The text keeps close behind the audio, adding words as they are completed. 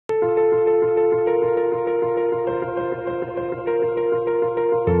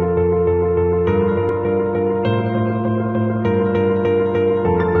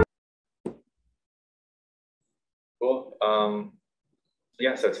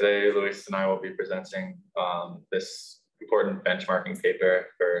Yeah, so today Luis and I will be presenting this important benchmarking paper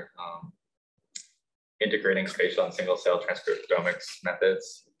for integrating spatial and single cell transcriptomics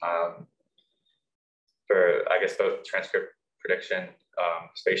methods for, I guess, both transcript prediction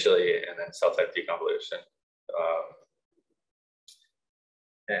spatially and then cell type deconvolution.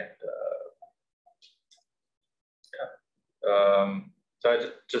 So I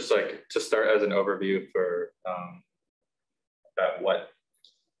just like to start as an overview for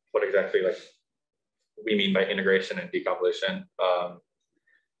what exactly like we mean by integration and deconvolution.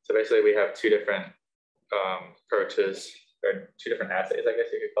 So basically we have two different approaches, or two different assays, I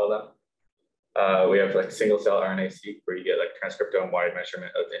guess you could call them. We have like single cell RNA-seq where you get like transcriptome-wide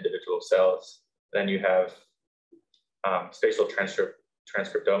measurement of individual cells. Then you have spatial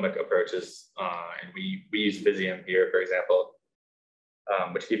transcriptomic approaches, and we use Visium here, for example,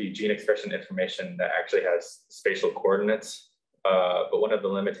 which give you gene expression information that actually has spatial coordinates. But one of the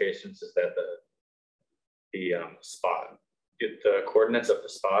limitations is that the coordinates of the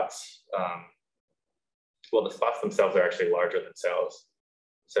spots, well, the spots themselves are actually larger than cells.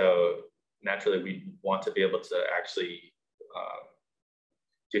 So naturally, we want to be able to actually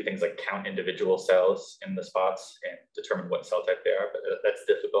do things like count individual cells in the spots and determine what cell type they are, but that's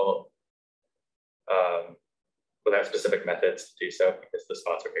difficult without specific methods to do so because the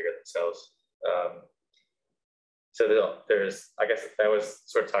spots are bigger than cells. So there's, I guess that was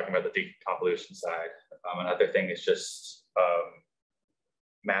sort of talking about the deconvolution side. Another thing is just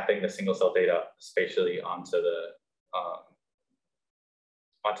mapping the single cell data spatially onto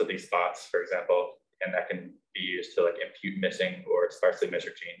these spots, for example, and that can be used to like impute missing or sparsely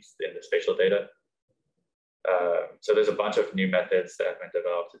measured genes in the spatial data. So there's a bunch of new methods that have been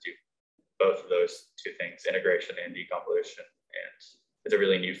developed to do both of those two things, integration and deconvolution, and it's a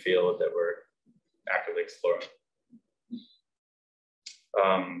really new field that we're actively exploring.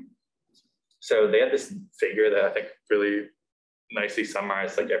 So they had this figure that I think really nicely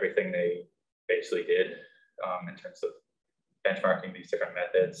summarized like everything they basically did in terms of benchmarking these different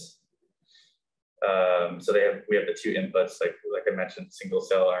methods. So we have the two inputs, like I mentioned, single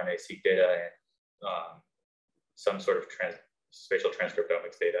cell RNA-seq data and some sort of spatial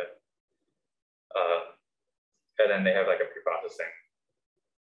transcriptomics data. And then they have like a preprocessing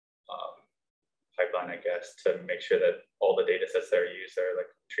pipeline, I guess, to make sure that all the data sets that are used are like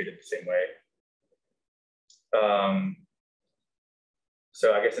treated the same way.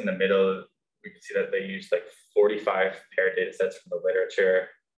 So I guess in the middle, we can see that they used like 45 paired data sets from the literature,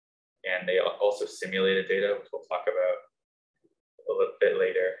 and they also simulated data, which we'll talk about a little bit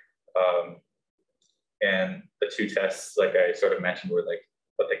later. And the two tests, like I sort of mentioned, were like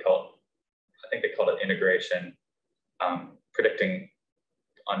what they called, I think they called it integration, predicting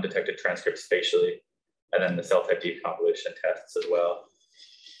undetected transcripts spatially, and then the cell type deconvolution tests as well.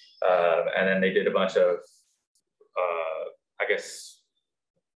 And then they did a bunch of, I guess,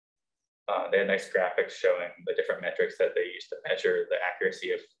 they had nice graphics showing the different metrics that they used to measure the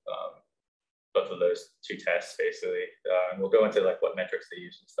accuracy of both of those two tests, basically. And we'll go into like what metrics they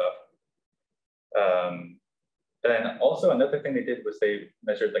use and stuff. And also another thing they did was they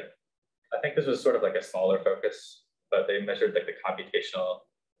measured like, I think this was sort of like a smaller focus, but they measured like the computational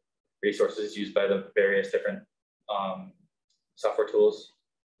resources used by the various different software tools,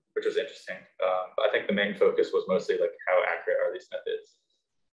 which was interesting. But I think the main focus was mostly like how accurate are these methods.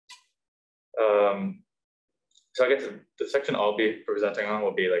 So I guess the section I'll be presenting on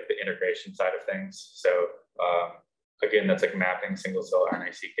will be like the integration side of things. So again, that's like mapping single cell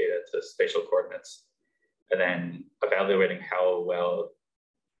RNA-seq data to spatial coordinates, and then evaluating how well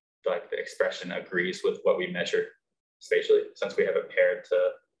like the expression agrees with what we measured spatially, since we have it paired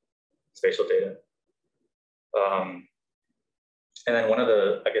to spatial data. And then one of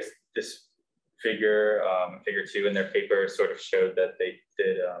the, I guess this figure 2 in their paper sort of showed that they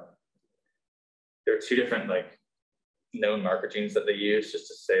did, there are two different like known marker genes that they use just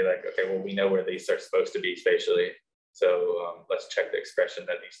to say like, okay, well, we know where these are supposed to be spatially. So let's check the expression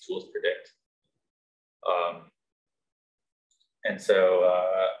that these tools predict. And so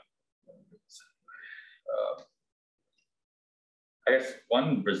I guess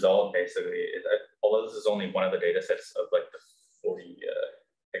one result basically is that although this is only one of the data sets of like the 40, I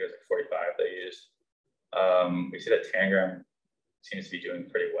think it was like 45 they used, we see that Tangram seems to be doing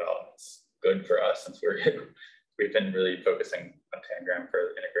pretty well. It's good for us since we've been really focusing on Tangram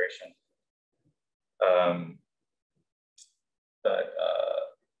for integration.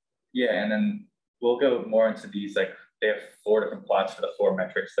 Yeah, and then we'll go more into these, like they have 4 different plots for the 4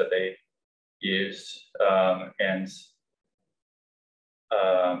 metrics that they used.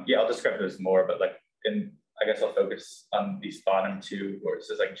 Yeah, I'll describe those more, but like I guess I'll focus on these bottom two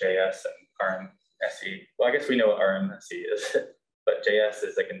courses like JS and RMSE. Well, I guess we know what RMSE is, but JS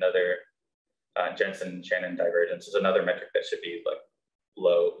is like another Jensen-Shannon divergence is another metric that should be like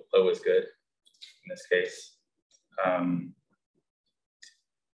low. Low is good in this case.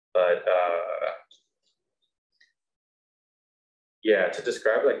 Yeah, to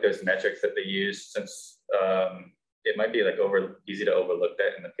describe like those metrics that they use, since it might be like easy to overlook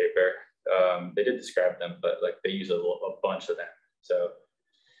that in the paper. They did describe them, but like they use a bunch of them. So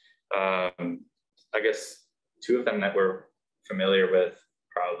I guess two of them that we're familiar with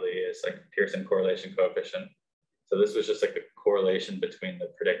probably is like Pearson correlation coefficient. So this was just like the correlation between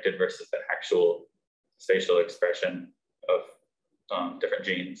the predicted versus the actual spatial expression of different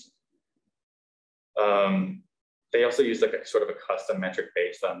genes. They also use like a sort of a custom metric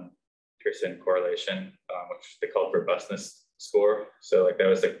based on Pearson correlation, which they called robustness score. So like that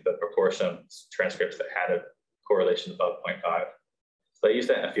was like the proportion of transcripts that had a correlation above 0.5. So they used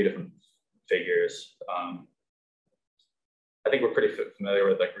that in a few different figures. I think we're pretty familiar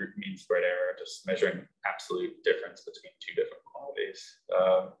with like root mean squared error, just measuring absolute difference between two different quantities.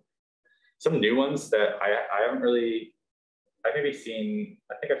 Some new ones that I haven't really, I think I've seen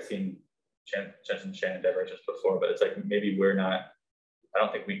Jensen-Shannon divergence before, but it's like maybe I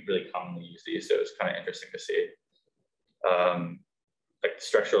don't think we really commonly use these, so it's kind of interesting to see. Like the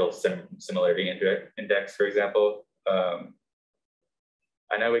structural similarity index, for example.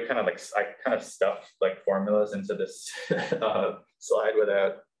 I know I kind of stuffed like formulas into this slide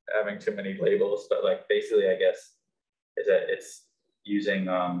without having too many labels, but like basically, I guess, is that it's using,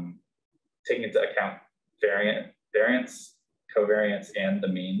 taking into account variance, covariance, and the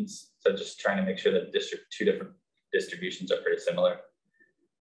means. So just trying to make sure that two different distributions are pretty similar.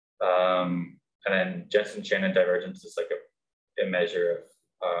 And then Jensen-Shannon divergence is like a measure of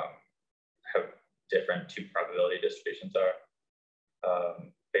how different two probability distributions are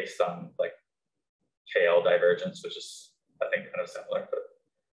based on like KL divergence, which is, I think, kind of similar. But,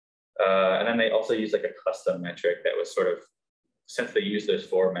 and then they also use like a custom metric that was sort of, since they use those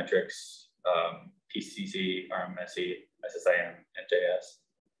four metrics, PCC, RMSE, SSIM, and JS,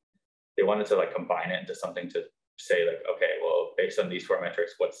 they wanted to like combine it into something to say like, okay, well, based on these four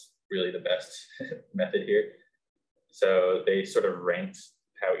metrics, what's really the best method here? So they sort of ranked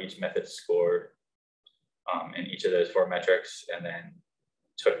how each method scored in each of those four metrics, and then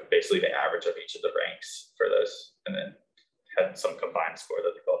took basically the average of each of the ranks for those, and then had some combined score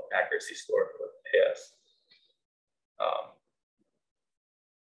that they called accuracy score with AS.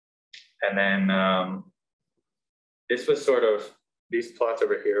 And then this was sort of, these plots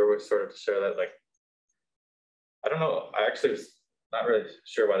over here were sort of to show that, like, I don't know, I actually was not really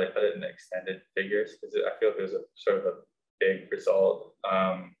sure why they put it in the extended figures, because I feel like it was a sort of a big result.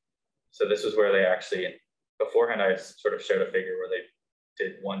 So this was where they actually, beforehand I sort of showed a figure where they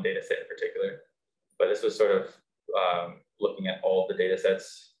did one data set in particular, but this was sort of looking at all the data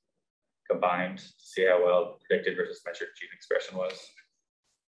sets combined to see how well predicted versus measured gene expression was.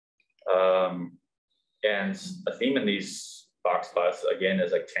 And a theme in these box plots, again,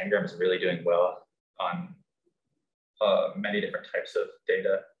 is like Tangram is really doing well on many different types of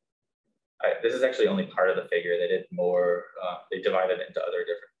data. This is actually only part of the figure. They did more, they divided it into other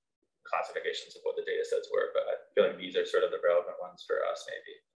different classifications of what the data sets were, but I feel like these are sort of the relevant ones for us,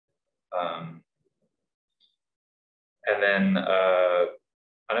 maybe. And then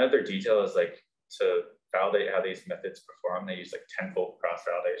another detail is like to validate how these methods perform, they use like tenfold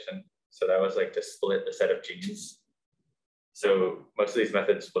cross-validation. So that was like to split the set of genes. So most of these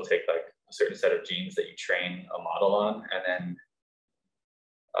methods will take like a certain set of genes that you train a model on, and then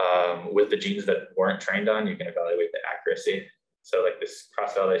with the genes that weren't trained on, you can evaluate the accuracy. So like this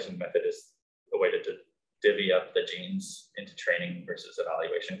cross-validation method is a way to divvy up the genes into training versus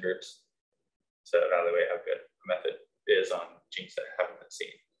evaluation groups to evaluate how good a method is on genes that haven't been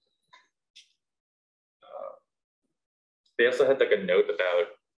seen. They also had like a note about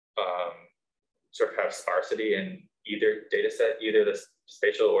sort of how sparsity in either data set, either the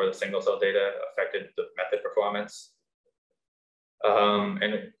spatial or the single cell data, affected the method performance. And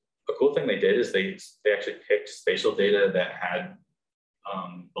a cool thing they did is they actually picked spatial data that had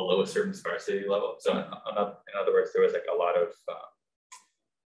below a certain sparsity level. So in other words, there was like a lot of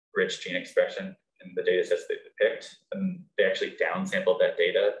rich gene expression in the data sets that they picked, and they actually downsampled that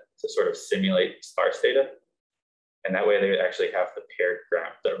data to sort of simulate sparse data. And that way they would actually have the paired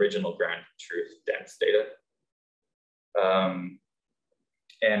ground, the original ground truth dense data.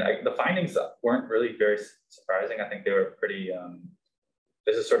 And the findings weren't really very surprising. I think they were pretty,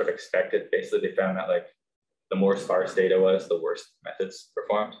 this is sort of expected. Basically, they found that like the more sparse data was, the worse methods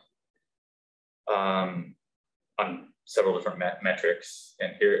performed. on several different metrics.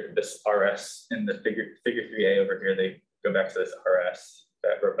 And here, this RS in the figure 3A over here, they go back to this RS,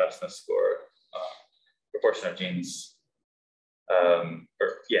 that robustness score, proportion of genes,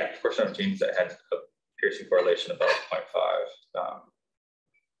 proportion of genes that had a Pearson correlation above 0.5.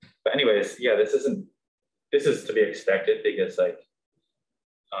 But anyways, yeah, this is to be expected because like,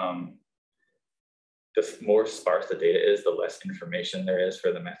 the more sparse the data is, the less information there is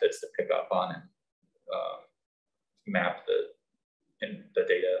for the methods to pick up on and map the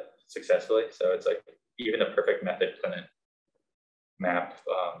data successfully. So it's like even a perfect method couldn't map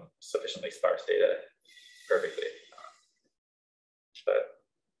sufficiently sparse data perfectly. But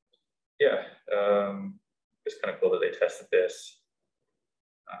yeah, it's kind of cool that they tested this.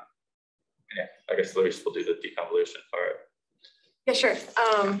 Yeah, I guess Luis will do the deconvolution part. Yeah, sure.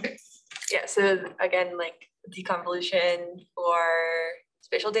 Yeah, so again, like deconvolution for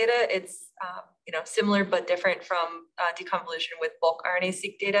spatial data, it's similar but different from deconvolution with bulk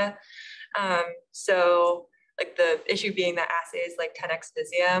RNA-seq data. So like the issue being that assays like 10x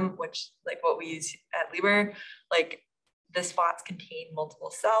Visium, which like what we use at Liber, like the spots contain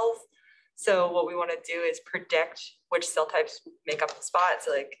multiple cells. So what we want to do is predict which cell types make up the spot.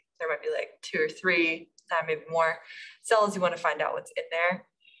 So like there might be like 2 or 3, maybe more cells. You want to find out what's in there.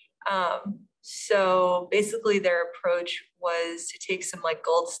 So basically their approach was to take some like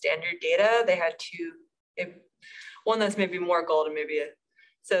gold standard data. They had one that's maybe more gold and maybe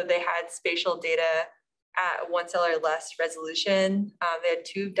so they had spatial data at 1 cell or less resolution. They had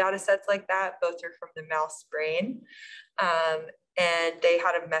 2 data sets like that. Both are from the mouse brain. And they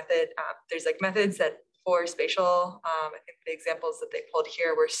had a method, there's like methods that for spatial, I think the examples that they pulled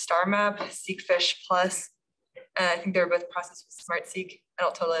here were StarMap, SeqFish Plus, and I think they were both processed with SmartSeq. I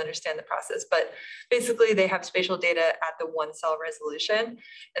don't totally understand the process, but basically they have spatial data at the 1 cell resolution,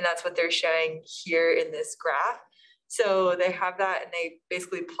 and that's what they're showing here in this graph. So they have that, and they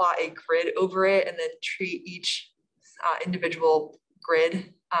basically plot a grid over it, and then treat each individual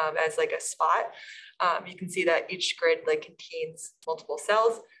grid as like a spot. You can see that each grid like contains multiple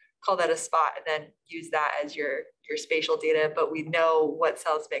cells. Call that a spot, and then use that as your spatial data, but we know what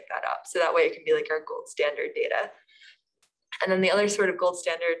cells make that up. So that way it can be like our gold standard data. And then the other sort of gold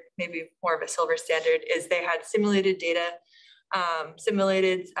standard, maybe more of a silver standard, is they had simulated data,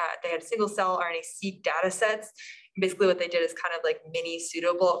 they had single cell RNA-seq data sets. And basically what they did is kind of like mini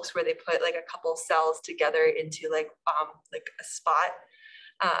pseudo bulks where they put like a couple cells together into like a spot.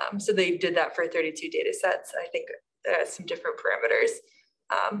 So they did that for 32 data sets. I think some different parameters.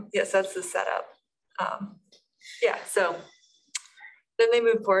 Yes, that's the setup. So then they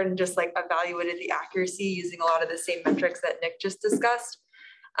moved forward and just like evaluated the accuracy using a lot of the same metrics that Nick just discussed,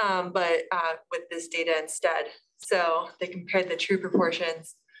 but with this data instead. So they compared the true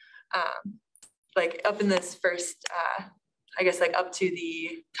proportions, like up in this first, I guess like up to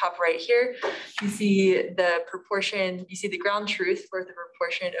the top right here, you see the proportion, you see the ground truth for the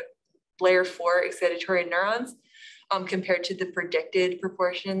proportion of layer 4 excitatory neurons compared to the predicted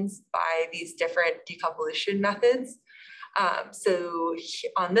proportions by these different deconvolution methods. So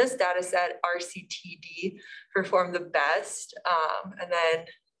on this data set, RCTD performed the best. And then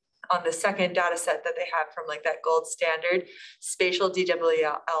on the second data set that they have from like that gold standard, spatial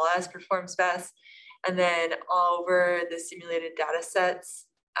DWLS performs best. And then over the simulated data sets,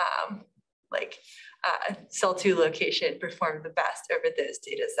 cell 2 location performed the best over those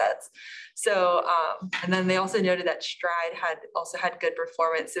data sets. So, and then they also noted that Stride also had good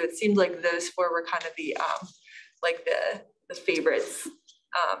performance. So it seemed like those 4 were kind of the favorites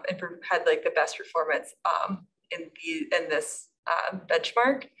and had like the best performance in this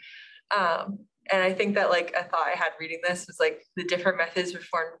benchmark. And I think that like a thought I had reading this was like the different methods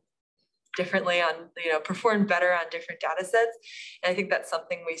performed differently on, performed better on different data sets. And I think that's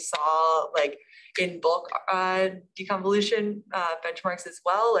something we saw like in bulk deconvolution benchmarks as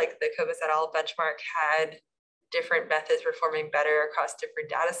well. Like the Kovas et al. Benchmark had different methods performing better across different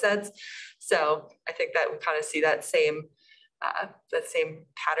data sets. So I think that we kind of see that same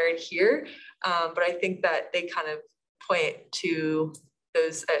pattern here. But I think that they kind of point to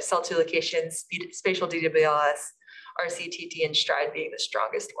those cell 2 locations, spatial DWLS, RCTD, and Stride being the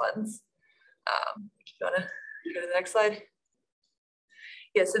strongest ones. If you want to go to the next slide.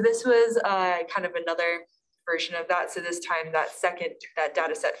 Yeah, so this was kind of another version of that. So this time that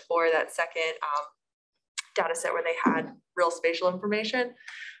data set 4, that second data set where they had real spatial information.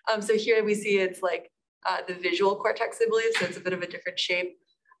 So here we see it's like the visual cortex, I believe, so it's a bit of a different shape.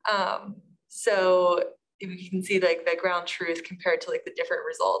 So you can see like the ground truth compared to like the different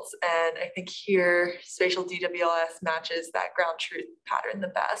results. And I think here spatial DWLS matches that ground truth pattern the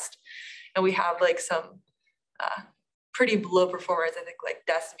best. And we have like some pretty low performers. I think like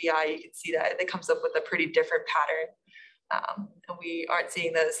DESVI, you can see that it comes up with a pretty different pattern. And we aren't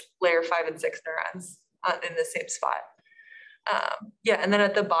seeing those layer 5 and 6 neurons in the same spot. Yeah, and then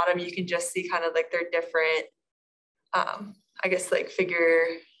at the bottom, you can just see kind of like their different, I guess like figure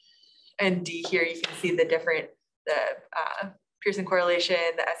and D here, you can see the different, the Pearson correlation,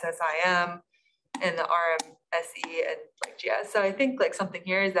 the SSIM, and the RMSE and like GS. So I think like something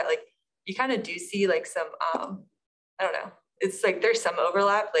here is that like, you kind of do see like some, I don't know, it's like there's some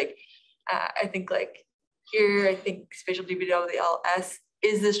overlap. Like I think like here, I think spatial DBWLS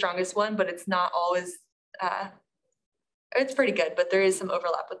is the strongest one, but it's not always, it's pretty good, but there is some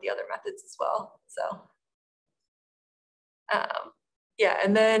overlap with the other methods as well. So yeah,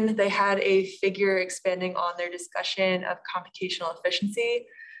 and then they had a figure expanding on their discussion of computational efficiency.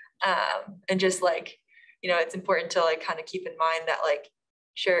 And just like, you know, it's important to like kind of keep in mind that like,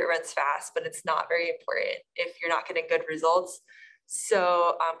 sure, it runs fast, but it's not very important if you're not getting good results.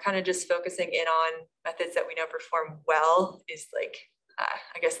 So kind of just focusing in on methods that we know perform well is like,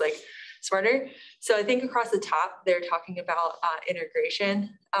 I guess like smarter. So I think across the top, they're talking about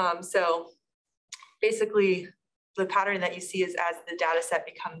integration. So basically the pattern that you see is as the data set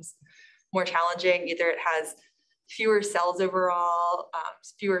becomes more challenging, either it has fewer cells overall,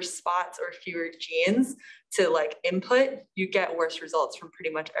 fewer spots or fewer genes to like input, you get worse results from pretty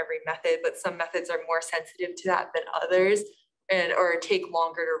much every method, but some methods are more sensitive to that than others and or take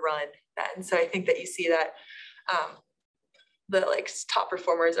longer to run then. So I think that you see that the like top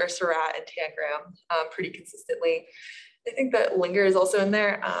performers are Surratt and Tangram pretty consistently. I think that Linger is also in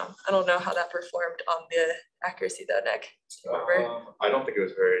there. I don't know how that performed on the accuracy though, Nick. I don't think it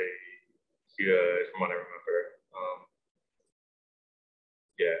was very good from what I remember.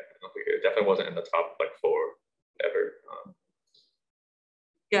 Yeah, I don't think it definitely wasn't in the top like 4 ever.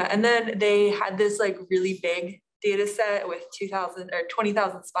 Yeah, and then they had this like really big data set with 2,000 or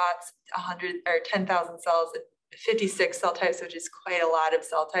 20,000 spots, 100 or 10,000 cells, and 56 cell types, which is quite a lot of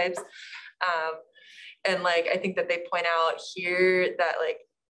cell types. And like, I think that they point out here that like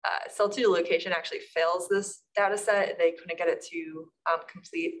cell 2 location actually fails this data set. They couldn't get it to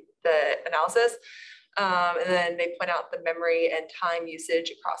complete the analysis. And then they point out the memory and time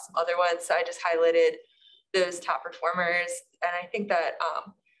usage across some other ones. So I just highlighted those top performers. And I think that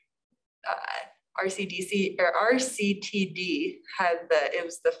RCDC or RCTD it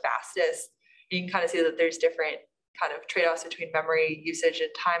was the fastest. You can kind of see that there's different kind of trade-offs between memory usage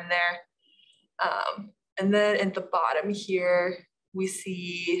and time there. And then at the bottom here, we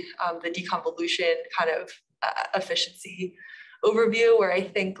see the deconvolution kind of efficiency overview where I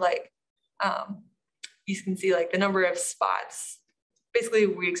think like, you can see like the number of spots. Basically,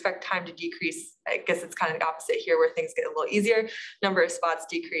 we expect time to decrease. I guess it's kind of the opposite here where things get a little easier. Number of spots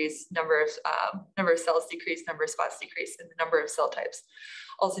decrease, number of cells decrease, number of spots decrease, and the number of cell types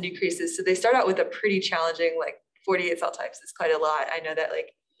also decreases. So they start out with a pretty challenging, like 48 cell types is quite a lot. I know that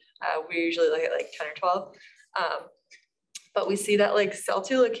like we usually look at like 10 or 12. But we see that like cell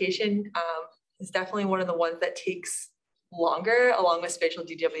 2 location is definitely one of the ones that takes longer along with spatial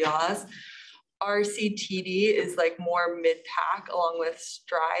DWLS. RCTD is like more mid-pack along with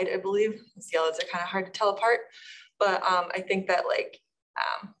stride, I believe. The yellows are kind of hard to tell apart. But I think that like,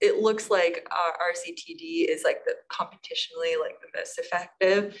 it looks like RCTD is like the computationally like the most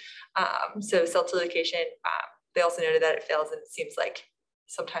effective. So cell 2 location, they also noted that it fails and it seems like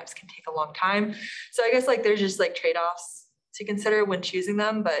sometimes can take a long time. So I guess like there's just like trade-offs to consider when choosing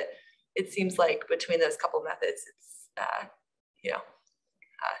them, but it seems like between those couple methods, it's, you know,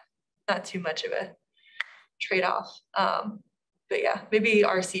 not too much of a trade-off. But yeah, maybe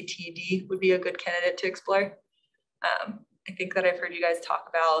RCTD would be a good candidate to explore. I think that I've heard you guys talk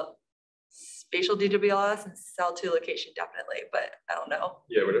about spatial DWLS and cell 2 location definitely, but I don't know.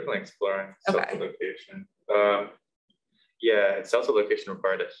 Yeah, we're definitely exploring cell 2 location. Yeah, cell 2 location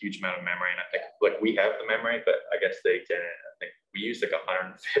required a huge amount of memory, and I think like we have the memory, but I guess they didn't. I think we used like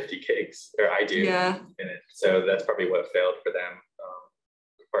 150 gigs, or I do. Yeah. In it. So that's probably what failed for them.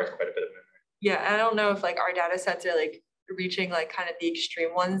 Requires quite a bit of memory. Yeah, I don't know if like our data sets are like reaching like kind of the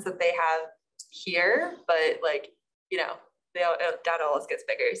extreme ones that they have here, but like, you know, data always gets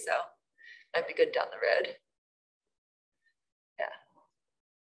bigger, so that'd be good down the road. Yeah.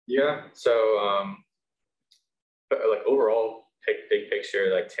 Yeah. So like overall, big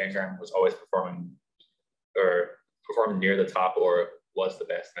picture, like Tangram was always performing near the top or was the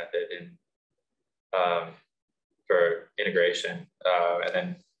best method in for integration. And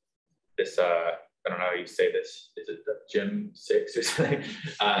then this, I don't know how you say this, is it the Gym 6 or something?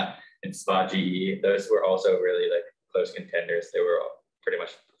 And SPA-GE, those were also really like close contenders. They were all pretty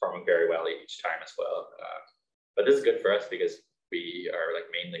much performing very well each time as well. But this is good for us because we are like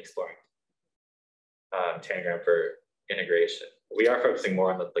mainly exploring Tangram for integration. We are focusing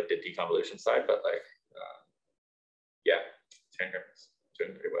more on the like the deconvolution side, but like yeah, Tangram is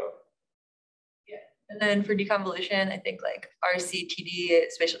doing pretty well. And then for deconvolution, I think like RCTD,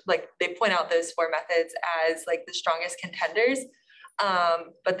 especially like they point out those 4 methods as like the strongest contenders.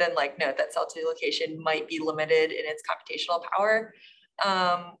 But then like note that cell-to location might be limited in its computational power.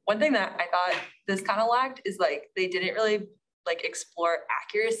 One thing that I thought this kind of lacked is like they didn't really like explore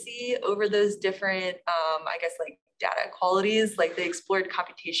accuracy over those different, I guess like data qualities. Like they explored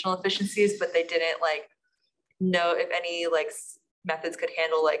computational efficiencies, but they didn't like know if any like methods could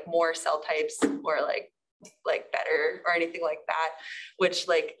handle like more cell types or like better or anything like that, which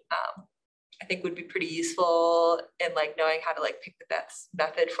like I think would be pretty useful in like knowing how to like pick the best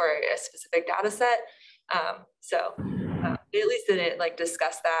method for a specific data set. They at least didn't like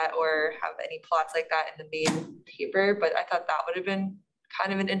discuss that or have any plots like that in the main paper, but I thought that would have been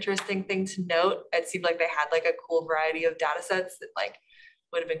kind of an interesting thing to note. It seemed like they had like a cool variety of data sets that like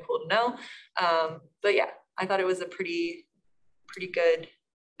would have been cool to know. But yeah, I thought it was a pretty good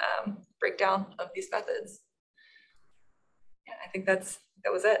breakdown of these methods. Yeah, I think that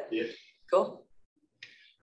was it. Yeah. Cool.